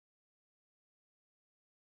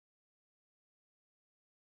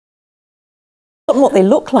what they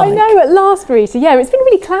look like. I know, at last, Rita. Yeah, it's been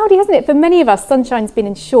really cloudy, hasn't it? For many of us, sunshine's been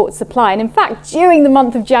in short supply. And in fact, during the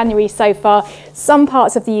month of January so far, some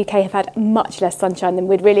parts of the UK have had much less sunshine than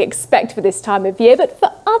we'd really expect for this time of year. But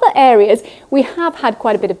for other areas, we have had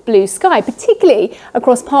quite a bit of blue sky, particularly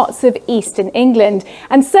across parts of eastern England.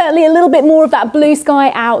 And certainly a little bit more of that blue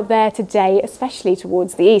sky out there today, especially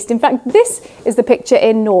towards the east. In fact, this is the picture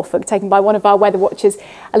in Norfolk, taken by one of our weather watchers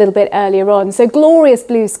a little bit earlier on. So glorious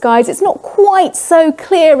blue skies. It's not quite so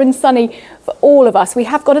clear and sunny for all of us. We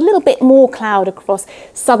have got a little bit more cloud across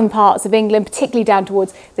southern parts of England, particularly down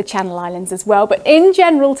towards the Channel Islands as well. But in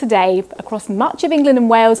general today, across much of England and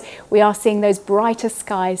Wales, we are seeing those brighter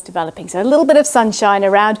skies developing. So a little bit of sunshine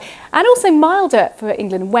around, and also milder for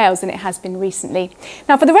England and Wales than it has been recently.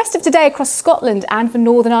 Now, for the rest of today across Scotland and for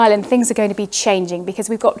Northern Ireland, things are going to be changing because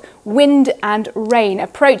we've got wind and rain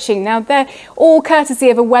approaching. Now, they're all courtesy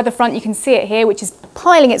of a weather front. You can see it here, which is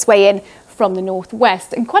piling its way in from the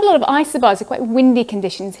northwest, and quite a lot of isobars, so quite windy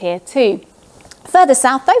conditions here too. Further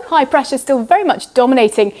south though, high pressure still very much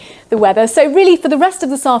dominating the weather. So really for the rest of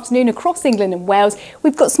this afternoon across England and Wales,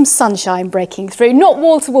 we've got some sunshine breaking through. Not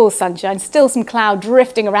wall-to-wall sunshine, still some cloud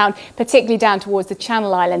drifting around, particularly down towards the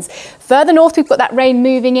Channel Islands. Further north, we've got that rain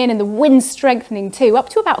moving in and the wind strengthening too, up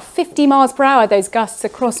to about 50 miles per hour, those gusts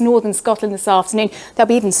across northern Scotland this afternoon. They'll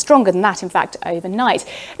be even stronger than that, in fact, overnight.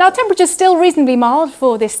 Now, temperatures still reasonably mild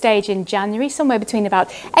for this stage in January, somewhere between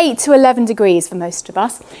about 8 to 11 degrees for most of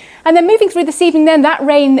us. And then moving through this evening then, that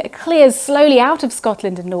rain clears slowly out of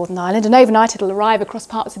Scotland and Northern Ireland, and overnight it'll arrive across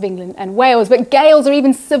parts of England and Wales. But gales or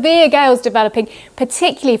even severe gales developing,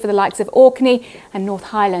 particularly for the likes of Orkney and North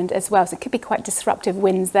Highland as well. So it could be quite disruptive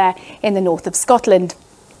winds there in the north of Scotland.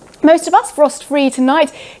 Most of us frost-free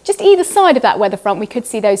tonight. Just either side of that weather front, we could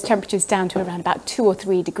see those temperatures down to around about 2 or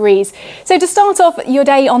 3 degrees. So to start off your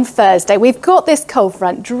day on Thursday, we've got this cold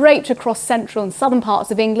front draped across central and southern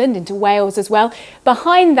parts of England into Wales as well.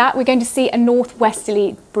 Behind that, we're going to see a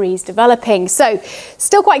northwesterly breeze developing. So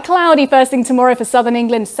still quite cloudy first thing tomorrow for southern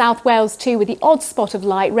England, South Wales too, with the odd spot of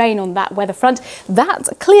light rain on that weather front. That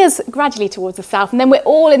clears gradually towards the south, and then we're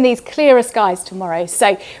all in these clearer skies tomorrow.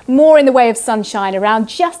 So more in the way of sunshine around,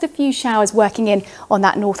 just a few showers working in on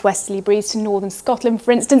that northwesterly breeze to northern Scotland,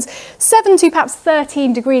 for instance. 7 to perhaps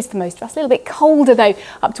 13 degrees for most of us. A little bit colder though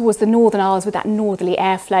up towards the Northern Isles with that northerly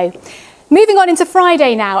airflow. Moving on into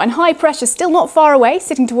Friday now, and high pressure still not far away,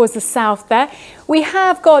 sitting towards the south there. We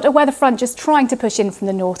have got a weather front just trying to push in from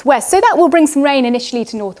the northwest, so that will bring some rain initially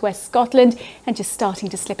to northwest Scotland and just starting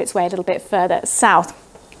to slip its way a little bit further south.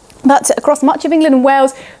 But across much of England and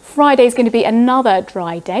Wales, Friday is going to be another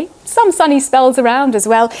dry day. Some sunny spells around as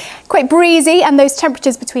well. Quite breezy, and those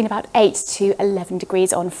temperatures between about 8 to 11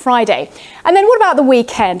 degrees on Friday. And then what about the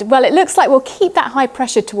weekend? Well, it looks like we'll keep that high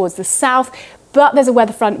pressure towards the south, but there's a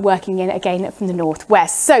weather front working in again from the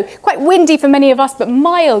northwest. So quite windy for many of us, but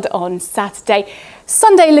mild on Saturday.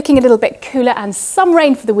 Sunday looking a little bit cooler, and some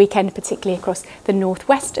rain for the weekend, particularly across the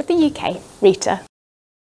northwest of the UK. Rita.